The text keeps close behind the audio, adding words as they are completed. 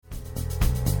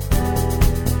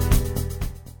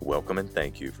Welcome and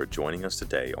thank you for joining us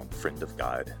today on Friend of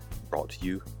God, brought to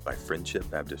you by Friendship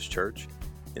Baptist Church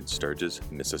in Sturgis,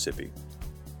 Mississippi.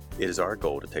 It is our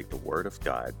goal to take the Word of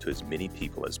God to as many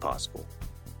people as possible.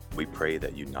 We pray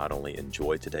that you not only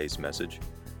enjoy today's message,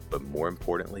 but more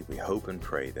importantly, we hope and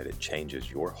pray that it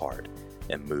changes your heart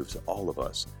and moves all of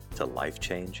us to life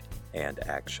change and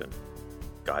action.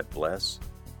 God bless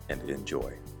and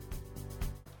enjoy.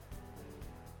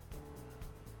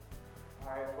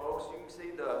 All right, folks, you can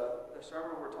see the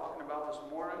sermon we're talking about this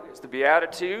morning is the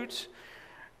Beatitudes,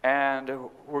 and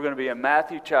we're going to be in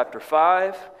Matthew chapter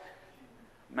 5.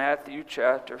 Matthew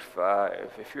chapter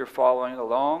 5. If you're following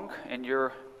along in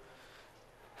your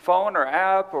phone or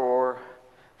app or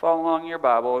following along in your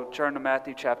Bible, turn to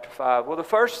Matthew chapter 5. Well, the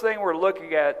first thing we're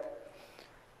looking at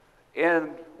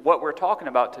in what we're talking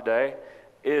about today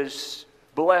is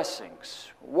blessings.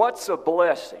 What's a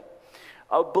blessing?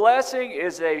 A blessing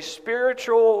is a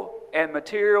spiritual and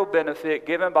material benefit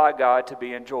given by God to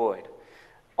be enjoyed.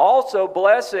 Also,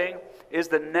 blessing is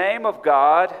the name of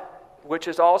God, which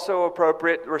is also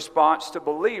appropriate response to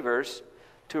believers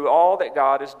to all that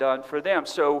God has done for them.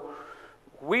 So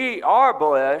we are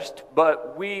blessed,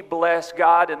 but we bless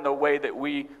God in the way that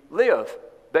we live,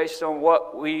 based on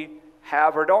what we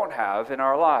have or don't have in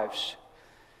our lives.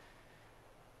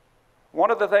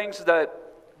 One of the things that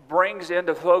brings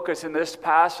into focus in this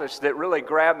passage that really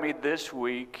grabbed me this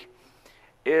week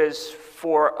is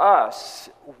for us,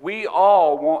 we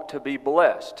all want to be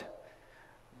blessed,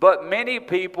 but many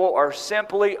people are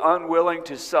simply unwilling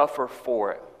to suffer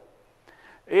for it.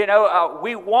 You know,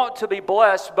 we want to be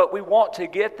blessed, but we want to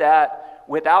get that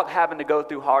without having to go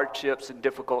through hardships and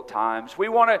difficult times. We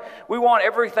want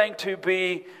everything to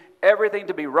be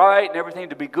right and everything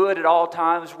to be good at all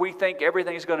times. We think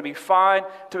everything's going to be fine.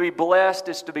 To be blessed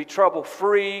is to be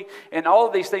trouble-free and all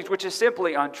of these things, which is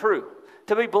simply untrue.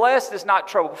 To be blessed is not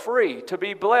trouble-free. To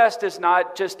be blessed is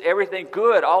not just everything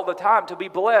good all the time. To be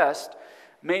blessed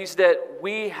means that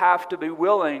we have to be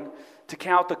willing to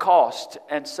count the cost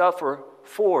and suffer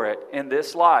for it in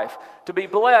this life. To be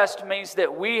blessed means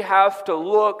that we have to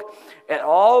look at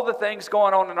all the things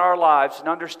going on in our lives and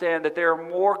understand that there are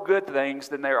more good things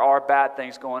than there are bad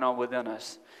things going on within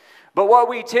us. But what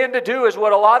we tend to do is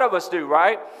what a lot of us do,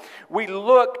 right? We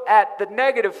look at the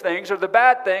negative things or the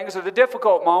bad things or the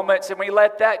difficult moments, and we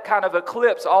let that kind of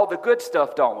eclipse all the good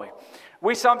stuff, don't we?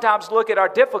 We sometimes look at our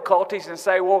difficulties and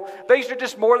say, well, these are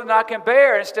just more than I can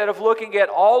bear, instead of looking at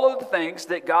all of the things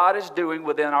that God is doing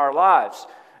within our lives,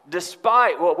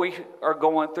 despite what we are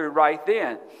going through right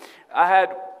then. I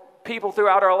had people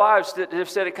throughout our lives that have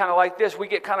said it kind of like this: we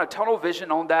get kind of tunnel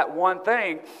vision on that one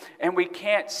thing, and we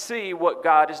can't see what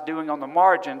God is doing on the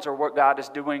margins or what God is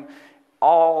doing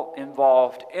all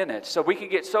involved in it. So we can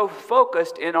get so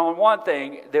focused in on one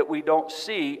thing that we don't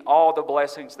see all the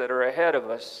blessings that are ahead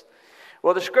of us.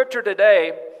 Well, the scripture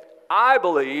today, I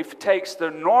believe, takes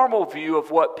the normal view of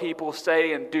what people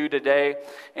say and do today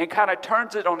and kind of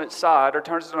turns it on its side, or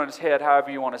turns it on its head,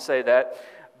 however you want to say that.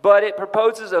 But it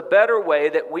proposes a better way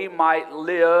that we might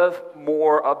live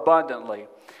more abundantly.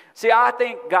 See, I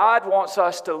think God wants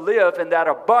us to live in that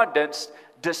abundance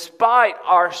despite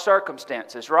our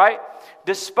circumstances, right?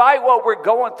 Despite what we're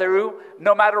going through,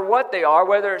 no matter what they are,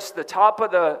 whether it's the top of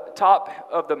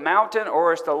the mountain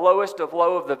or it's the lowest of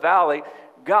low of the valley,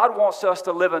 God wants us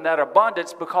to live in that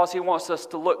abundance because He wants us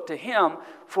to look to Him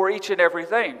for each and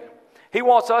everything. He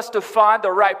wants us to find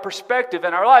the right perspective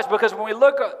in our lives, because when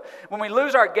we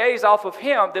lose our gaze off of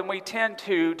Him, then we tend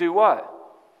to do what?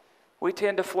 We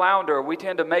tend to flounder. We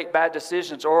tend to make bad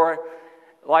decisions, or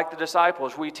like the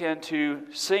disciples, we tend to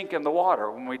sink in the water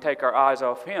when we take our eyes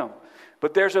off Him.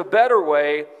 But there's a better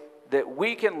way that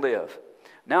we can live.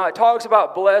 Now, it talks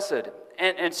about blessed,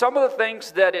 and some of the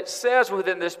things that it says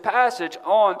within this passage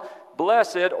on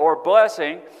blessed or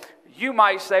blessing, you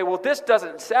might say, well, this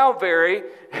doesn't sound very,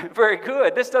 very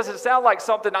good. This doesn't sound like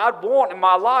something I'd want in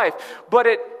my life. But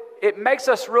it makes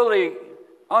us really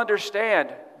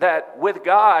understand that with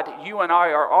God, you and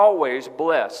I are always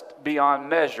blessed beyond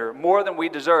measure, more than we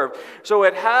deserve. So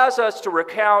it has us to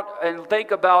recount and think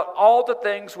about all the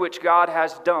things which God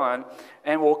has done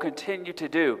and will continue to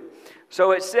do.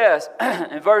 So it says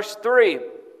in verse 3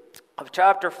 of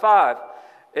chapter 5,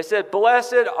 it said,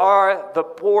 "Blessed are the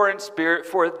poor in spirit,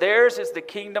 for theirs is the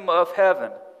kingdom of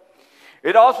heaven."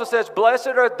 It also says, "Blessed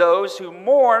are those who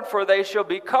mourn, for they shall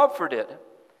be comforted."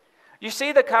 You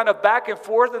see the kind of back and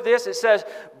forth of this? It says,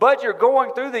 but you're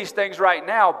going through these things right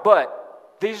now,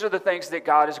 but these are the things that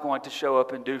God is going to show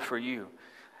up and do for you,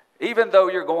 even though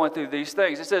you're going through these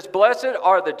things. It says, "Blessed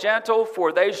are the gentle,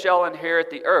 for they shall inherit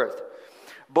the earth."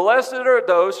 Blessed are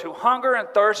those who hunger and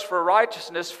thirst for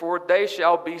righteousness, for they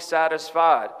shall be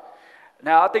satisfied.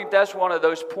 Now, I think that's one of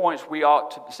those points we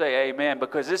ought to say amen,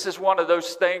 because this is one of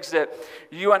those things that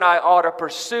you and I ought to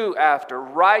pursue after,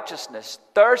 righteousness,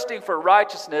 thirsting for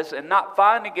righteousness and not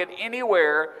finding it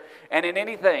anywhere and in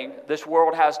anything this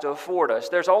world has to afford us.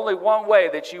 There's only one way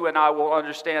that you and I will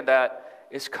understand that,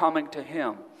 is coming to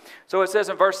Him. So it says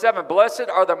in verse 7, blessed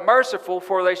are the merciful,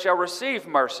 for they shall receive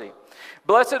mercy.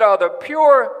 Blessed are the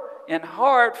pure in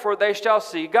heart, for they shall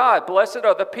see God. Blessed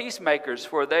are the peacemakers,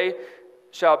 for they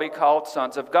shall be called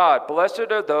sons of God.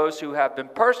 Blessed are those who have been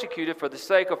persecuted for the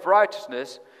sake of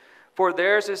righteousness, for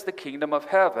theirs is the kingdom of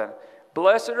heaven.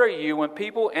 Blessed are you when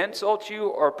people insult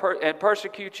you and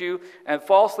persecute you and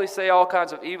falsely say all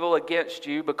kinds of evil against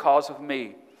you because of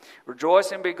me.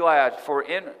 Rejoice and be glad, for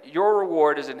in your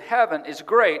reward is in heaven is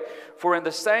great, for in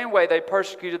the same way they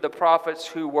persecuted the prophets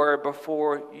who were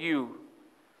before you.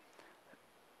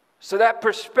 So that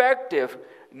perspective,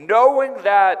 knowing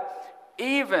that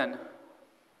even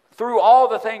through all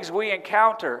the things we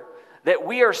encounter, that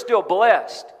we are still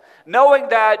blessed. Knowing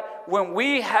that when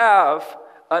we have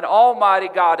an almighty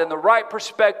God and the right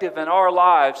perspective in our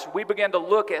lives, we begin to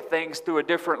look at things through a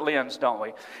different lens, don't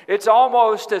we? It's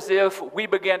almost as if we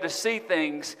begin to see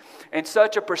things in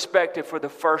such a perspective for the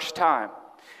first time.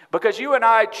 Because you and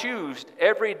I choose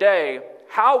every day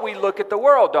how we look at the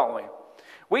world, don't we?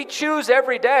 We choose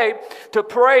every day to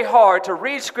pray hard, to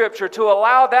read Scripture, to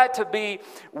allow that to be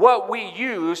what we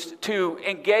use to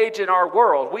engage in our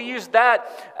world. We use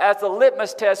that as the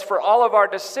litmus test for all of our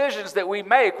decisions that we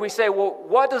make. We say, well,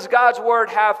 what does God's Word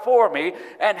have for me?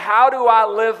 And how do I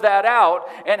live that out?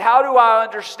 And how do I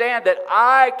understand that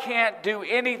I can't do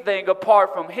anything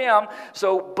apart from Him?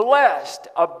 So blessed,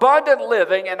 abundant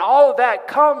living, and all of that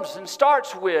comes and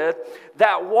starts with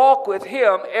that walk with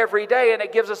Him every day, and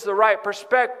it gives us the right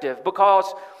perspective,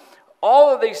 because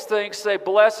all of these things say,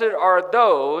 blessed are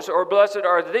those, or blessed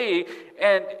are thee,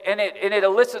 and it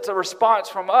elicits a response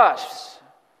from us.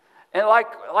 And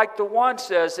like the one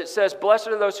says, it says, blessed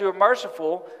are those who are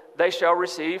merciful, they shall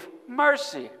receive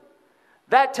mercy.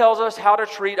 That tells us how to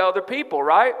treat other people,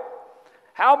 right?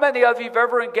 How many of you have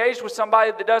ever engaged with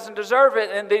somebody that doesn't deserve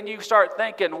it, and then you start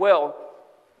thinking, well,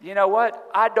 you know what?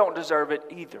 I don't deserve it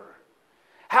either.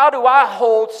 How do I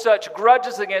hold such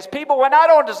grudges against people when I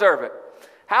don't deserve it?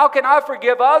 How can I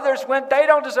forgive others when they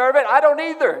don't deserve it? I don't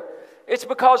either. It's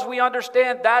because we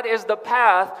understand that is the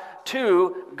path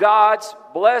to God's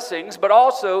blessings, but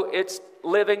also it's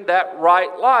living that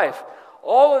right life.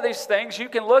 All of these things you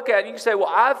can look at and you can say, well,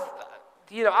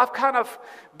 I've kind of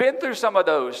been through some of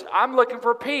those. I'm looking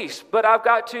for peace, but I've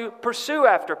got to pursue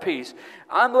after peace.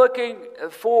 I'm looking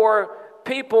for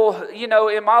people,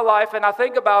 in my life, and I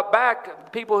think about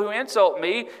back, people who insult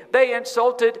me, they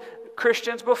insulted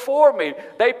Christians before me.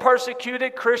 They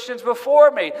persecuted Christians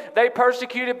before me. They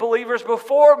persecuted believers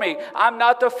before me. I'm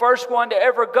not the first one to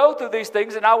ever go through these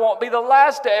things, and I won't be the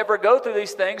last to ever go through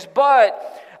these things,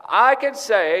 but I can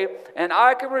say, and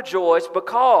I can rejoice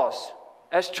because,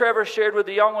 as Trevor shared with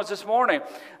the young ones this morning,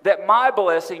 that my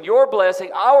blessing, your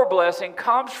blessing, our blessing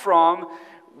comes from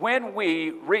when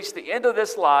we reach the end of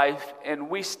this life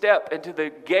and we step into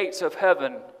the gates of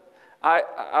heaven.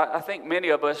 I think many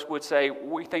of us would say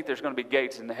we think there's going to be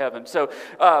gates in the heaven. So,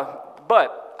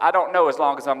 but I don't know as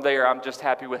long as I'm there. I'm just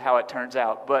happy with how it turns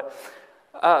out.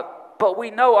 But we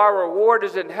know our reward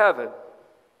is in heaven.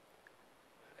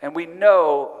 And we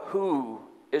know who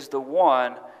is the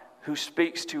one who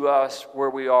speaks to us where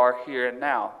we are here and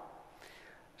now.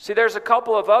 See, there's a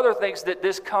couple of other things that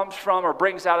this comes from or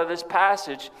brings out of this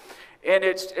passage, and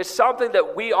it's something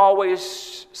that we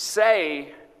always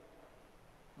say,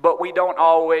 but we don't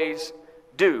always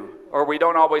do, or we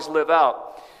don't always live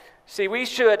out. See, we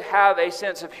should have a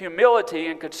sense of humility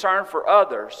and concern for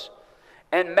others,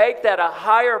 and make that a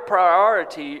higher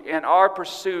priority in our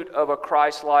pursuit of a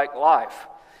Christ-like life.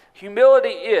 Humility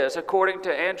is, according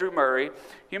to Andrew Murray,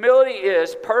 humility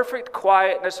is perfect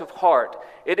quietness of heart.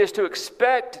 It is to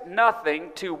expect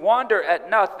nothing, to wonder at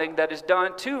nothing that is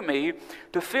done to me,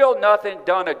 to feel nothing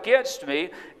done against me.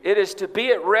 It is to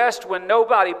be at rest when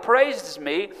nobody praises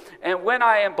me and when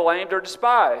I am blamed or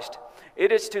despised.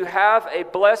 It is to have a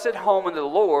blessed home in the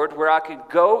Lord where I can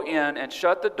go in and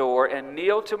shut the door and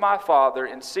kneel to my Father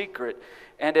in secret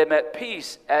and am at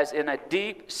peace as in a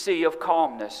deep sea of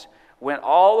calmness when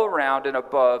all around and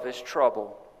above is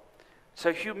trouble.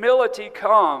 So humility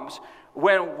comes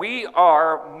when we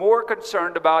are more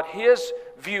concerned about His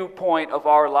viewpoint of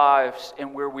our lives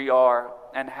and where we are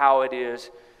and how it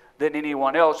is than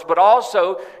anyone else. But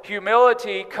also,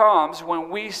 humility comes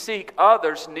when we seek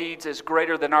others' needs as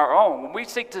greater than our own. When we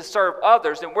seek to serve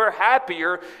others, and we're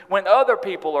happier when other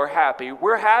people are happy.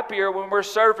 We're happier when we're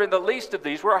serving the least of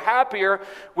these. We're happier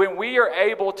when we are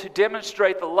able to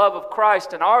demonstrate the love of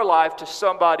Christ in our life to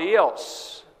somebody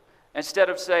else. Instead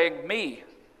of saying me,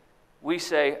 we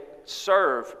say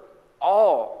serve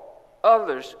all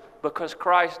others, because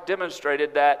Christ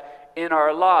demonstrated that in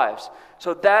our lives.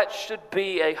 So that should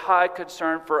be a high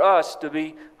concern for us, to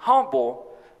be humble,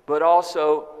 but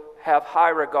also have high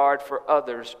regard for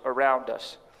others around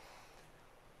us.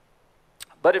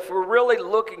 But if we're really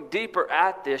looking deeper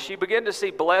at this, you begin to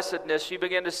see blessedness, you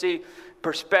begin to see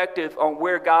perspective on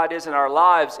where God is in our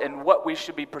lives and what we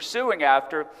should be pursuing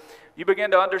after. You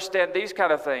begin to understand these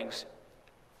kind of things.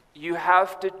 You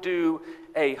have to do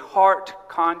a heart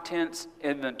contents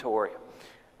inventory.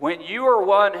 When you are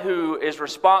one who is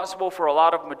responsible for a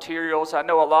lot of materials, I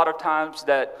know a lot of times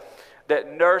that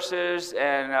nurses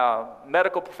and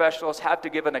medical professionals have to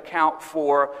give an account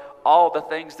for all the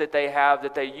things that they have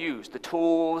that they use, the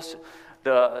tools,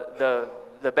 the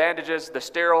bandages, the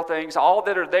sterile things, all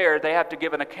that are there, they have to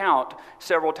give an account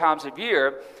several times a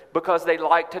year, because they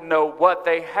like to know what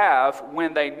they have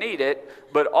when they need it,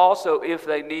 but also if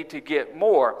they need to get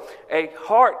more. A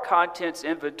heart contents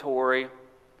inventory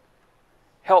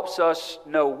helps us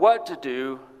know what to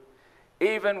do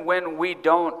even when we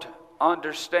don't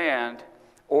understand,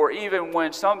 or even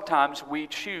when sometimes we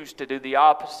choose to do the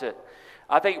opposite.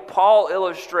 I think Paul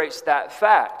illustrates that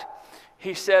fact.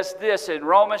 He says this in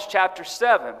Romans chapter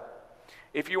 7.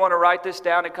 If you want to write this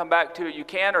down and come back to it, you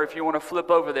can, or if you want to flip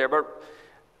over there.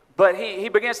 But he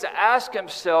begins to ask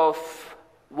himself,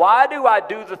 why do I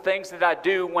do the things that I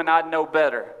do when I know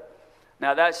better?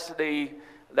 Now that's the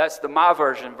my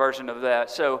version of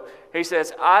that. So he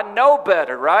says, I know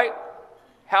better, right?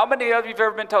 How many of you have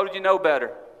ever been told you know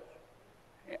better?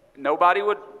 Nobody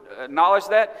would acknowledge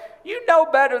that. You know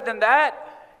better than that.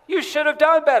 You should have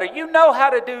done better. You know how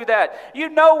to do that. You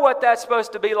know what that's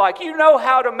supposed to be like. You know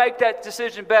how to make that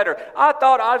decision better. I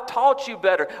thought I've taught you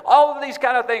better. All of these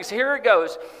kind of things. Here it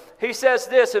goes. He says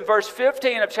this in verse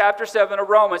 15 of chapter 7 of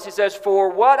Romans. He says, for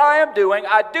what I am doing,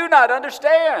 I do not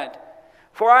understand.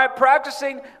 For I am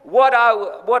practicing what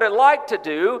I like to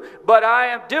do, but I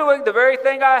am doing the very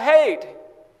thing I hate.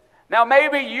 Now,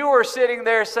 maybe you are sitting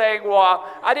there saying, well,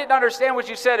 I didn't understand what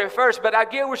you said at first, but I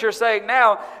get what you're saying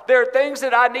now. There are things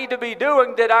that I need to be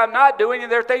doing that I'm not doing,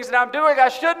 and there are things that I'm doing I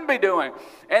shouldn't be doing.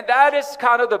 And that is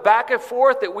kind of the back and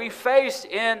forth that we face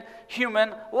in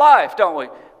human life, don't we?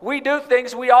 We do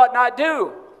things we ought not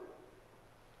do.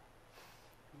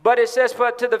 But it says,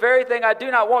 but to the very thing I do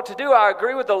not want to do, I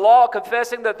agree with the law,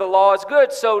 confessing that the law is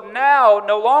good. So now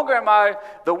no longer am I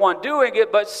the one doing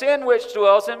it, but sin which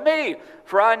dwells in me.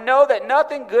 For I know that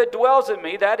nothing good dwells in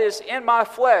me, that is in my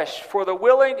flesh. For the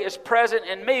willing is present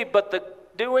in me, but the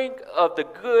doing of the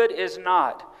good is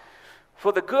not.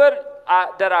 For the good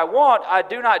that I want, I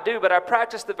do not do, but I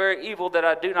practice the very evil that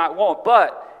I do not want.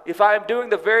 But if I am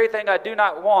doing the very thing I do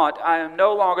not want, I am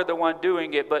no longer the one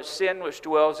doing it, but sin which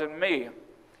dwells in me.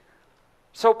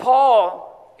 So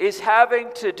Paul is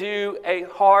having to do a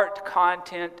heart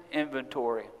content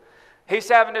inventory. He's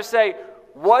having to say,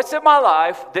 what's in my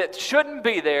life that shouldn't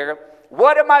be there?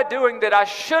 What am I doing that I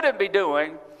shouldn't be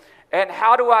doing? And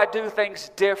how do I do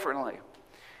things differently?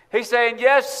 He's saying,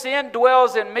 yes, sin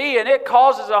dwells in me, and it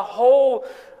causes a whole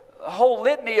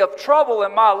litany of trouble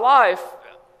in my life,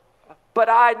 but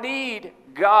I need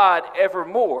God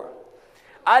evermore.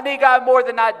 I need God more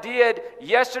than I did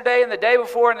yesterday and the day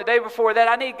before and the day before that.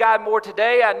 I need God more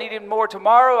today. I need Him more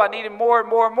tomorrow. I need Him more and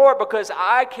more and more, because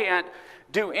I can't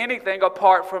do anything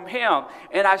apart from Him.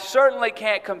 And I certainly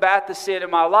can't combat the sin in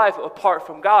my life apart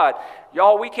from God.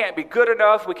 Y'all, we can't be good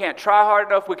enough. We can't try hard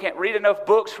enough. We can't read enough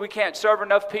books. We can't serve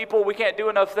enough people. We can't do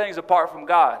enough things apart from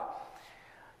God.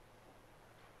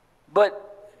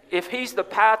 But if He's the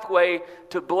pathway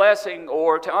to blessing,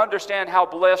 or to understand how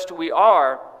blessed we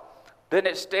are, then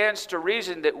it stands to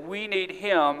reason that we need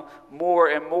Him more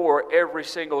and more every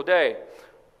single day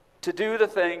to do the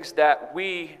things that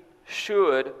we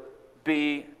should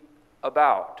be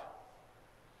about.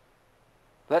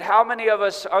 But how many of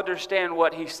us understand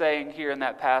what he's saying here in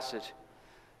that passage?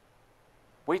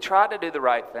 We try to do the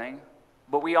right thing,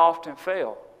 but we often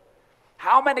fail.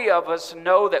 How many of us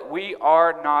know that we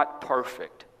are not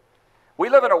perfect? We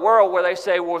live in a world where they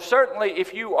say, well, certainly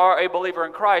if you are a believer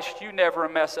in Christ, you never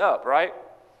mess up, right?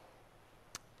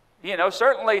 You know,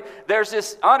 certainly there's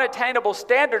this unattainable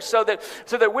standard so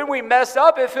that when we mess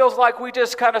up, it feels like we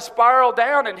just kind of spiral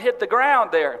down and hit the ground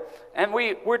there. And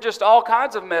we're just all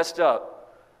kinds of messed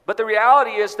up. But the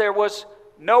reality is there was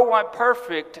no one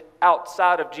perfect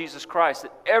outside of Jesus Christ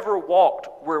that ever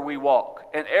walked where we walk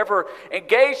and ever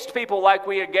engaged people like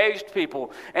we engaged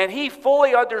people. And he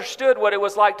fully understood what it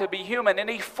was like to be human, and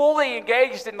he fully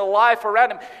engaged in the life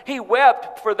around him. He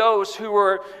wept for those who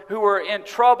were in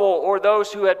trouble or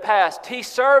those who had passed. He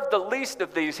served the least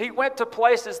of these. He went to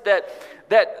places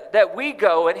that we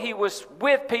go, and he was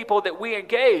with people that we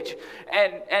engage,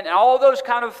 and all those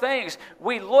kind of things.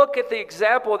 We look at the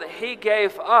example that he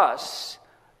gave us,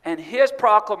 and his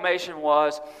proclamation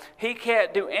was he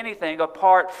can't do anything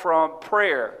apart from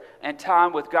prayer and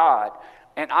time with God.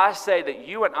 And I say that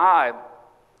you and I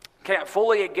can't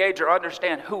fully engage or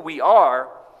understand who we are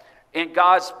in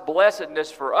God's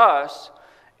blessedness for us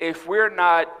if we're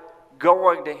not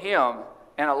going to him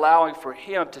and allowing for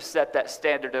him to set that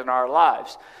standard in our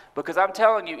lives. Because I'm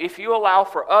telling you, if you allow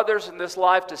for others in this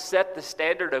life to set the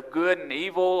standard of good and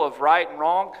evil, of right and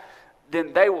wrong,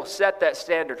 then they will set that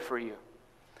standard for you.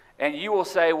 And you will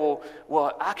say, well,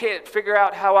 I can't figure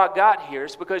out how I got here.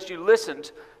 It's because you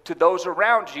listened to those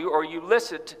around you, or you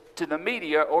listened to the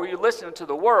media, or you listened to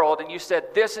the world, and you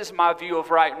said, this is my view of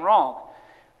right and wrong.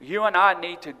 You and I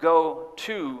need to go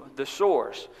to the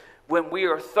source. When we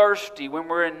are thirsty, when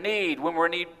we're in need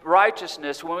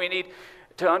righteousness, when we need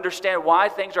to understand why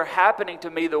things are happening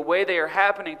to me the way they are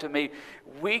happening to me,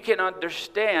 we can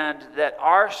understand that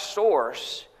our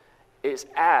source is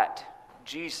at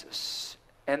Jesus.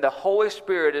 And the Holy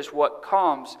Spirit is what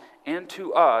comes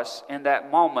into us in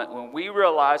that moment when we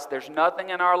realize there's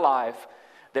nothing in our life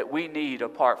that we need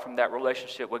apart from that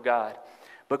relationship with God.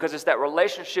 Because it's that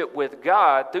relationship with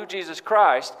God through Jesus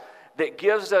Christ that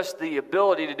gives us the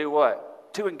ability to do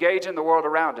what? To engage in the world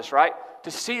around us, right?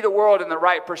 To see the world in the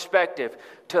right perspective,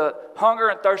 to hunger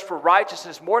and thirst for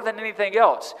righteousness more than anything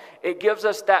else. It gives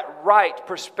us that right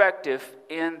perspective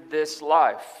in this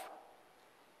life.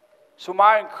 So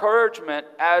my encouragement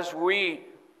as we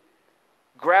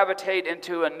gravitate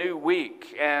into a new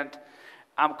week, and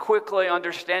I'm quickly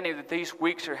understanding that these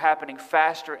weeks are happening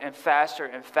faster and faster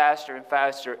and faster and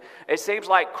faster. It seems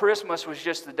like Christmas was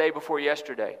just the day before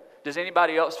yesterday. Does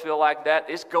anybody else feel like that?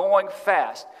 It's going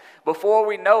fast. Before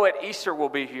we know it, Easter will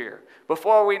be here.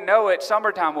 Before we know it,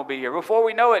 summertime will be here. Before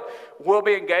we know it, we'll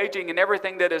be engaging in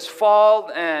everything that is fall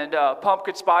and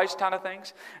pumpkin spice kind of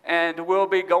things. And we'll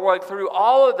be going through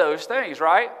all of those things,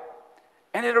 right?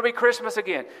 And it'll be Christmas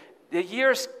again. The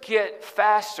years get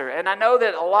faster. And I know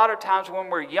that a lot of times when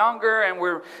we're younger and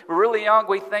we're really young,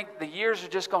 we think the years are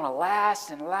just going to last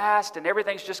and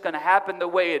everything's just going to happen the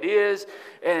way it is.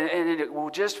 And it will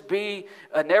just be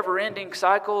a never-ending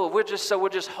cycle. We'll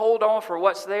just hold on for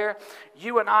what's there.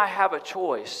 You and I have a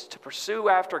choice to pursue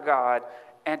after God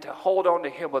and to hold on to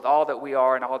him with all that we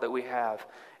are and all that we have.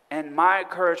 And my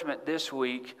encouragement this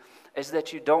week is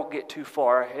that you don't get too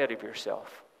far ahead of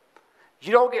yourself.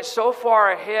 You don't get so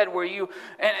far ahead where you,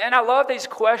 and I love these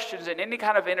questions in any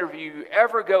kind of interview you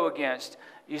ever go against.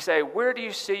 You say, where do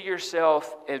you see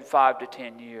yourself in 5 to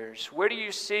 10 years? What do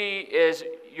you see as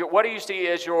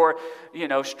your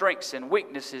strengths and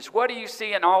weaknesses? What do you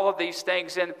see in all of these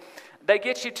things? And they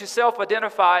get you to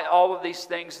self-identify all of these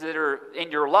things that are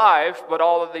in your life, but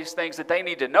all of these things that they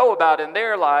need to know about in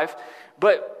their life.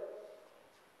 But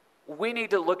we need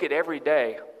to look at every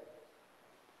day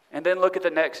and then look at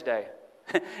the next day.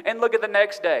 And look at the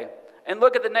next day, and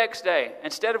look at the next day.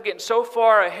 Instead of getting so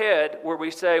far ahead where we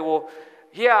say, well,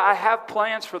 yeah, I have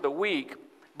plans for the week,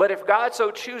 but if God so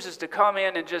chooses to come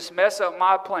in and just mess up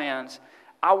my plans,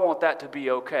 I want that to be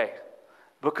okay.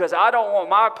 Because I don't want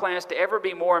my plans to ever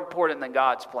be more important than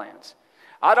God's plans.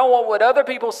 I don't want what other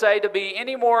people say to be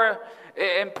any more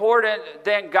important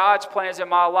than God's plans in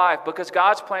my life, because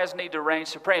God's plans need to reign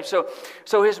supreme.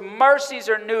 So his mercies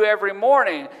are new every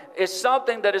morning is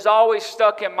something that is always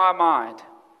stuck in my mind.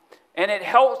 And it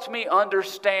helps me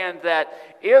understand that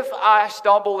if I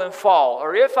stumble and fall,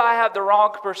 or if I have the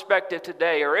wrong perspective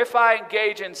today, or if I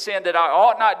engage in sin that I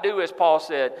ought not do, as Paul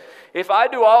said, if I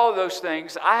do all of those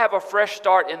things, I have a fresh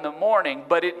start in the morning.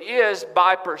 But it is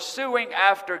by pursuing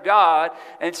after God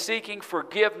and seeking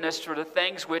forgiveness for the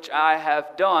things which I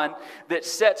have done that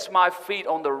sets my feet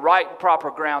on the right and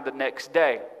proper ground the next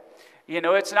day.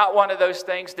 It's not one of those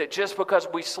things that just because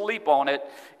we sleep on it,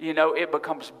 it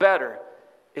becomes better.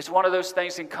 It's one of those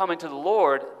things in coming to the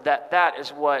Lord that is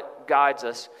what guides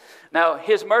us. Now,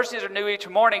 his mercies are new each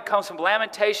morning comes from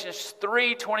Lamentations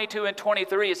 3:22 and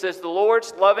 23. It says, the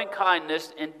Lord's loving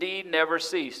kindness indeed never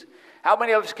cease. How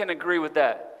many of us can agree with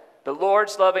that? The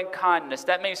Lord's loving kindness.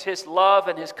 That means his love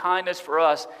and his kindness for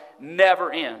us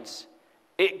never ends.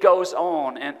 It goes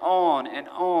on and on and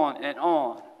on and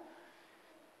on.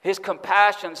 His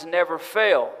compassions never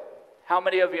fail. How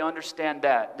many of you understand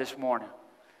that this morning?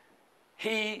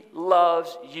 He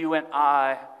loves you and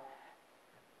I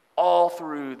all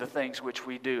through the things which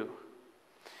we do.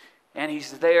 And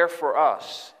He's there for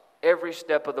us every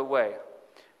step of the way.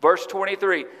 Verse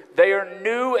 23, they are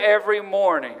new every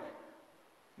morning.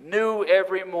 New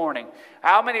every morning.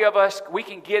 How many of us, we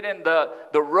can get in the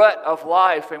rut of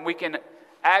life and we can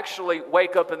actually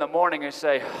wake up in the morning and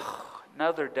say, oh,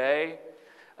 another day,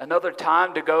 another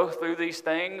time to go through these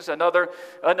things, another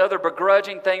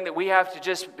begrudging thing that we have to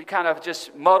just kind of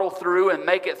just muddle through and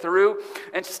make it through.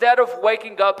 Instead of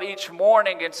waking up each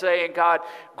morning and saying, God,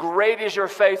 great is your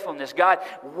faithfulness. God,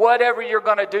 whatever you're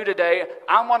going to do today,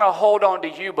 I'm going to hold on to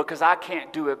you because I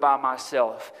can't do it by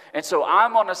myself. And so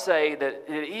I'm going to say that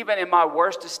even in my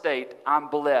worst estate, I'm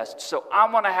blessed. So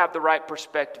I'm going to have the right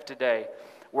perspective today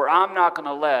where I'm not going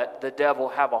to let the devil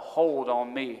have a hold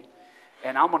on me.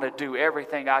 And I'm going to do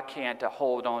everything I can to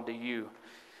hold on to you.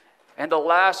 And the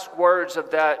last words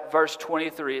of that verse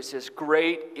 23, it says,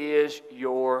 great is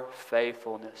your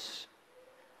faithfulness.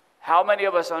 How many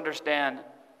of us understand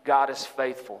God is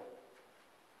faithful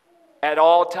at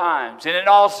all times and in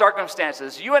all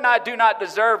circumstances? You and I do not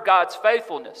deserve God's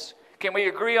faithfulness. Can we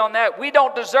agree on that? We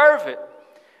don't deserve it.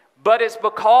 But it's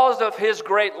because of His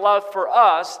great love for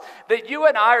us that you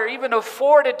and I are even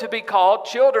afforded to be called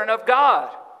children of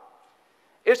God.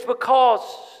 It's because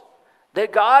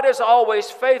that God is always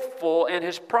faithful in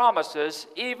His promises,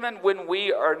 even when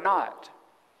we are not.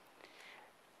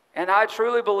 And I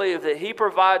truly believe that He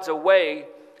provides a way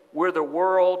where the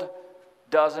world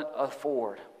doesn't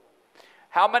afford.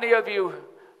 How many of you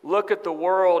look at the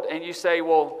world and you say,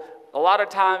 well, a lot of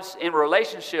times in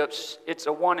relationships, it's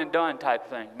a one and done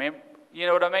type thing. You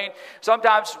know what I mean?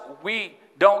 Sometimes we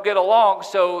don't get along,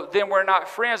 so then we're not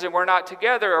friends and we're not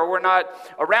together, or we're not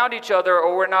around each other,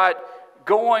 or we're not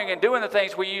going and doing the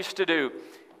things we used to do.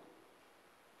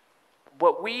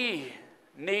 But we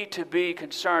need to be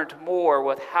concerned more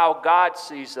with how God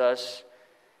sees us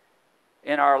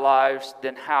in our lives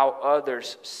than how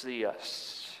others see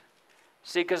us.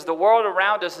 See, because the world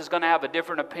around us is going to have a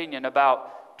different opinion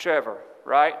about Trevor,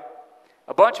 right?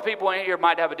 A bunch of people in here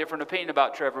might have a different opinion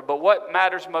about Trevor, but what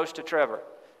matters most to Trevor?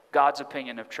 God's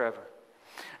opinion of Trevor.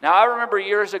 Now, I remember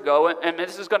years ago, and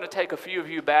this is going to take a few of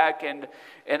you back, and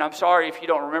I'm sorry if you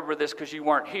don't remember this because you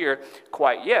weren't here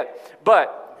quite yet,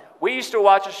 but we used to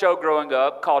watch a show growing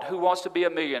up called Who Wants to Be a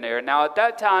Millionaire? Now, at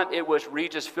that time, it was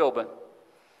Regis Philbin.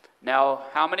 Now,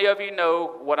 how many of you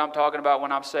know what I'm talking about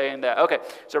when I'm saying that? Okay,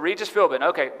 so Regis Philbin.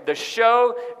 Okay, the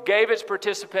show gave its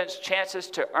participants chances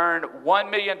to earn $1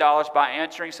 million by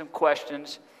answering some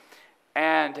questions,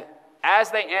 and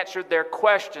as they answered their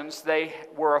questions, they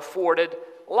were afforded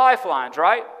lifelines,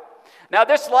 right? Now,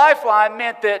 this lifeline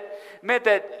meant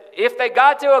that if they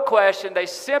got to a question they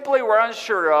simply were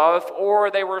unsure of, or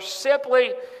they were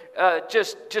simply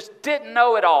just didn't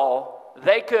know it all,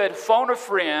 they could phone a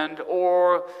friend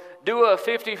or do a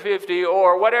 50-50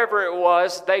 or whatever it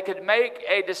was. They could make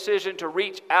a decision to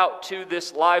reach out to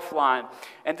this lifeline.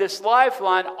 And this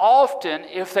lifeline often,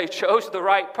 if they chose the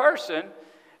right person,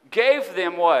 gave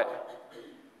them what?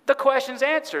 The question's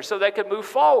answer so they could move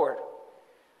forward.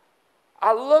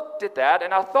 I looked at that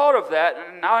and I thought of that,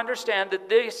 and I understand that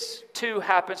this too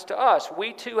happens to us.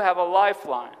 We too have a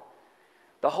lifeline.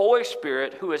 The Holy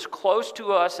Spirit, who is close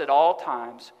to us at all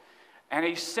times, and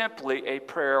He's simply a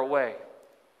prayer away.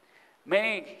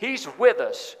 Meaning He's with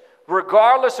us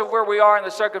regardless of where we are in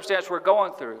the circumstance we're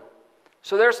going through.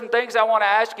 So there's some things I want to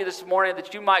ask you this morning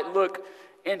that you might look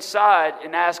inside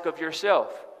and ask of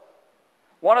yourself.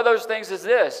 One of those things is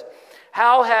this: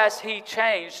 how has He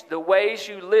changed the ways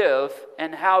you live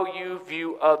and how you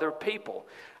view other people?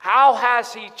 How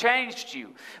has He changed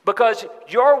you? Because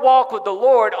your walk with the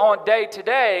Lord on day to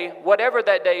day, whatever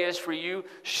that day is for you,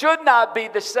 should not be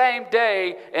the same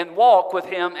day and walk with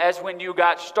Him as when you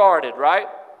got started, right?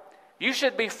 You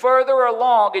should be further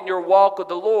along in your walk with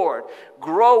the Lord,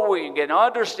 growing and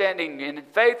understanding in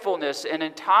faithfulness and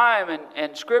in time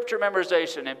and scripture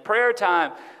memorization and prayer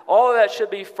time. All of that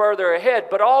should be further ahead,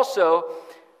 but also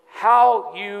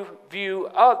how you view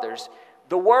others.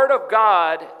 The Word of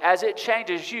God, as it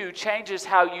changes you, changes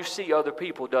how you see other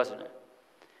people, doesn't it?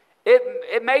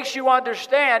 It makes you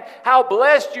understand how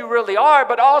blessed you really are,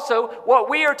 but also what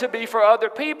we are to be for other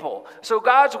people. So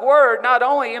God's Word not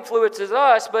only influences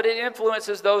us, but it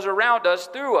influences those around us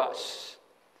through us.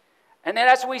 And then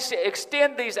as we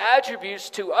extend these attributes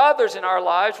to others in our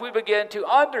lives, we begin to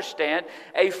understand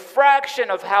a fraction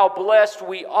of how blessed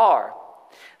we are.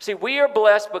 See, we are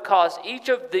blessed because each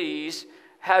of these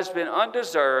has been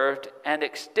undeserved and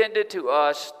extended to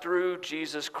us through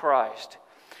Jesus Christ.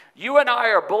 You and I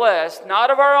are blessed,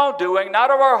 not of our own doing, not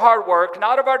of our hard work,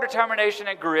 not of our determination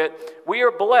and grit. We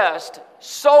are blessed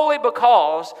solely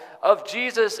because of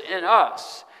Jesus in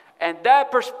us. And that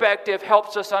perspective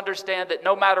helps us understand that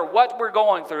no matter what we're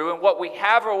going through and what we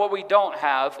have or what we don't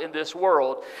have in this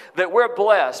world, that we're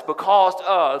blessed because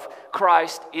of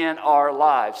Christ in our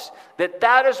lives.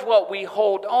 That is what we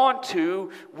hold on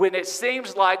to when it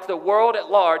seems like the world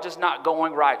at large is not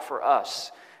going right for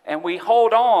us. And we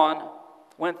hold on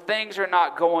when things are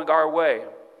not going our way.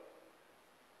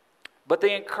 But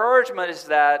the encouragement is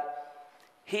that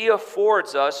He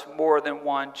affords us more than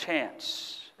one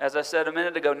chance. As I said a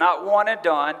minute ago, not one and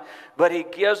done, but He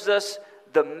gives us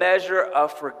the measure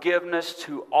of forgiveness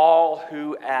to all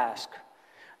who ask.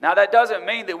 Now that doesn't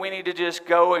mean that we need to just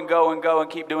go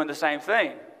and keep doing the same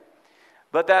thing.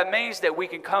 But that means that we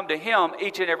can come to Him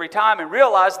each and every time and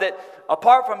realize that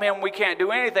apart from Him we can't do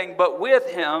anything, but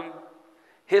with Him,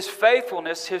 His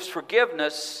faithfulness, His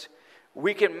forgiveness,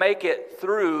 we can make it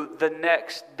through the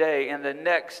next day and the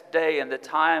next day and the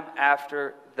time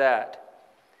after that.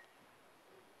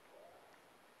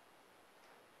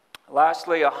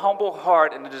 Lastly, a humble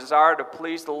heart and a desire to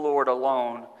please the Lord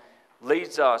alone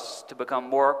leads us to become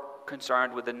more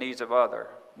concerned with the needs of others,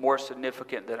 more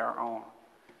significant than our own.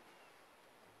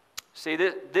 See,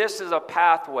 this is a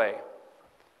pathway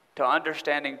to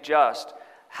understanding just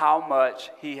how much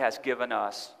He has given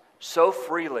us. So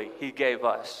freely He gave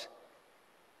us,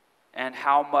 and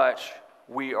how much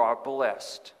we are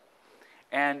blessed.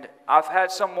 And I've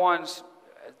had someone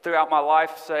throughout my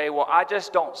life say, well, I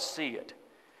just don't see it.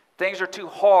 Things are too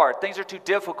hard. Things are too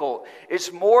difficult.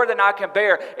 It's more than I can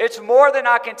bear. It's more than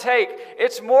I can take.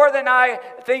 It's more than I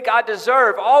think I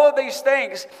deserve. All of these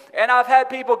things. And I've had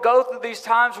people go through these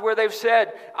times where they've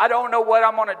said, I don't know what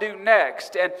I'm going to do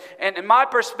next. And my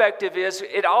perspective is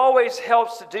it always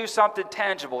helps to do something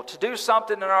tangible, to do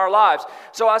something in our lives.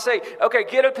 So I say, okay,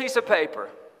 get a piece of paper.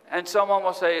 And someone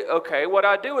will say, okay, what do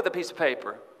I do with a piece of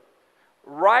paper?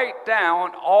 Write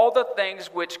down all the things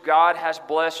which God has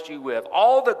blessed you with,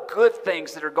 all the good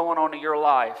things that are going on in your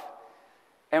life,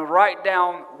 and write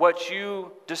down what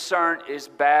you discern is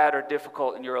bad or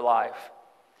difficult in your life.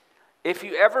 If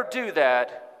you ever do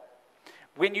that,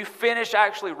 when you finish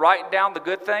actually writing down the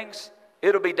good things,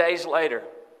 it'll be days later.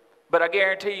 But I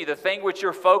guarantee you, the thing which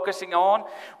you're focusing on,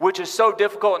 which is so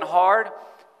difficult and hard,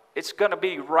 it's going to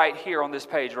be right here on this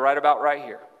page, right about right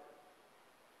here.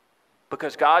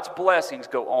 Because God's blessings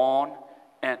go on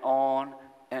and on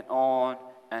and on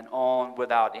and on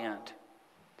without end.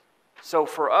 So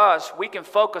for us, we can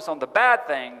focus on the bad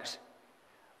things,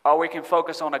 or we can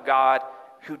focus on a God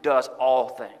who does all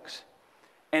things.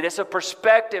 And it's a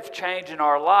perspective change in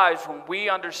our lives when we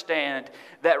understand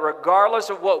that regardless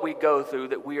of what we go through,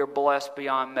 that we are blessed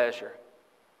beyond measure.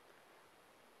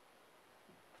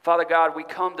 Father God, we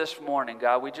come this morning,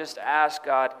 God. We just ask,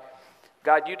 God,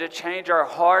 you to change our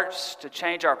hearts, to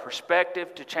change our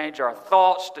perspective, to change our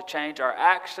thoughts, to change our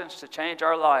actions, to change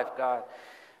our life, God.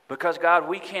 Because, God,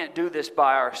 we can't do this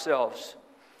by ourselves.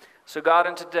 So, God,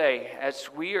 and today, as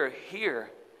we are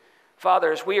here,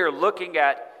 Father, as we are looking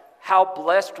at how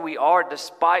blessed we are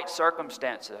despite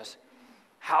circumstances,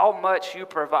 how much you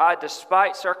provide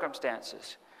despite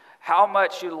circumstances, how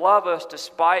much you love us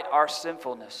despite our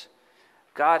sinfulness.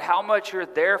 God, how much you're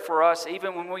there for us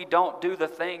even when we don't do the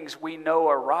things we know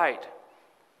are right.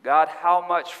 God, how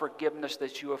much forgiveness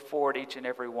that you afford each and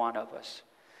every one of us.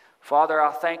 Father,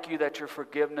 I thank you that your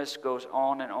forgiveness goes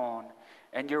on,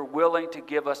 and you're willing to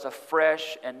give us a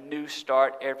fresh and new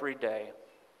start every day.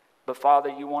 But Father,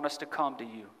 you want us to come to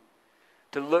you,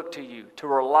 to look to you, to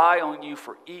rely on you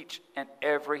for each and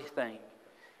everything.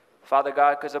 Father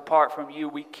God, because apart from you,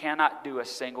 we cannot do a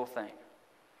single thing.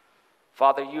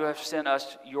 Father, you have sent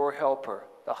us your helper,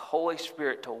 the Holy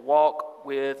Spirit, to walk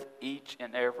with each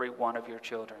and every one of your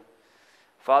children.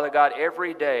 Father God,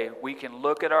 every day we can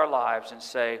look at our lives and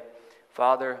say,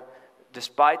 Father,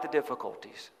 despite the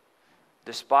difficulties,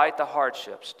 despite the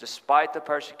hardships, despite the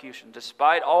persecution,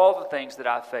 despite all the things that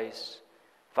I face,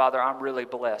 Father, I'm really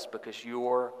blessed because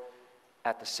you're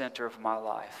at the center of my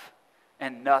life,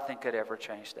 and nothing could ever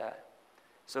change that.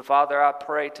 So, Father, I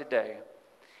pray today,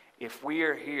 if we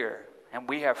are here and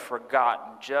we have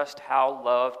forgotten just how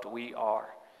loved we are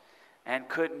and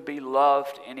couldn't be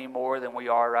loved any more than we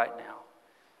are right now,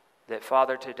 that,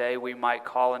 Father, today we might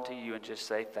call unto you and just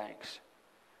say thanks.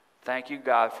 Thank you,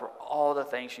 God, for all the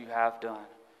things you have done.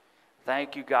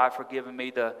 Thank you, God, for giving me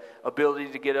the ability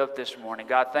to get up this morning.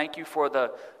 God, thank you for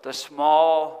the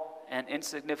small and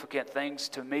insignificant things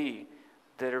to me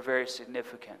that are very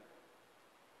significant.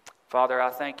 Father, I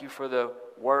thank you for the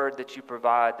word that you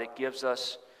provide that gives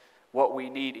us what we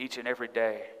need each and every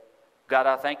day. God,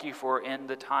 I thank you for in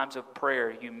the times of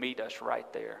prayer, you meet us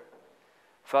right there.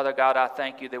 Father God, I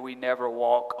thank you that we never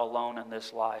walk alone in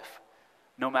this life,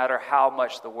 no matter how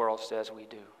much the world says we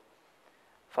do.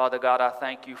 Father God, I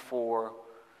thank you for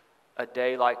a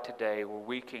day like today where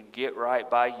we can get right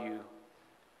by you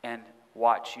and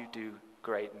watch you do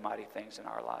great and mighty things in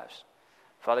our lives.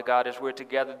 Father God, as we're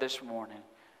together this morning,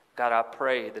 God, I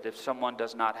pray that if someone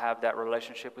does not have that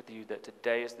relationship with you, that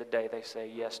today is the day they say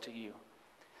yes to you.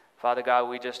 Father God,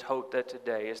 we just hope that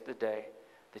today is the day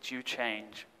that you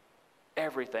change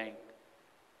everything.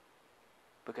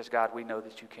 Because God, we know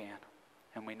that you can,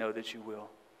 and we know that you will.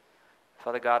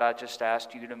 Father God, I just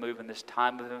ask you to move in this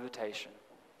time of invitation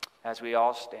as we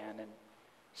all stand and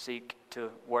seek to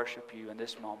worship you in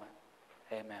this moment.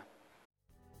 Amen.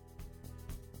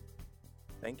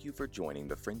 Thank you for joining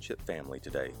the Friendship family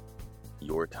today.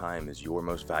 Your time is your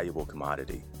most valuable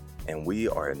commodity, and we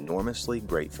are enormously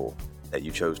grateful that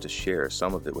you chose to share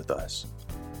some of it with us.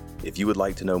 If you would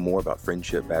like to know more about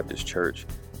Friendship Baptist Church,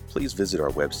 please visit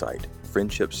our website,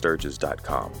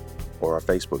 friendshipsturgis.com, or our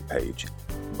Facebook page.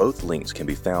 Both links can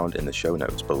be found in the show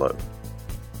notes below.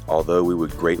 Although we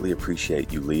would greatly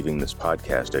appreciate you leaving this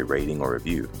podcast a rating or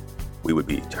review, we would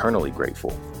be eternally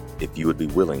grateful if you would be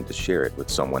willing to share it with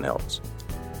someone else.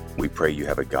 We pray you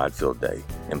have a God-filled day,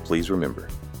 and please remember,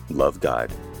 love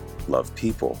God, love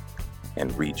people,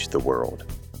 and reach the world.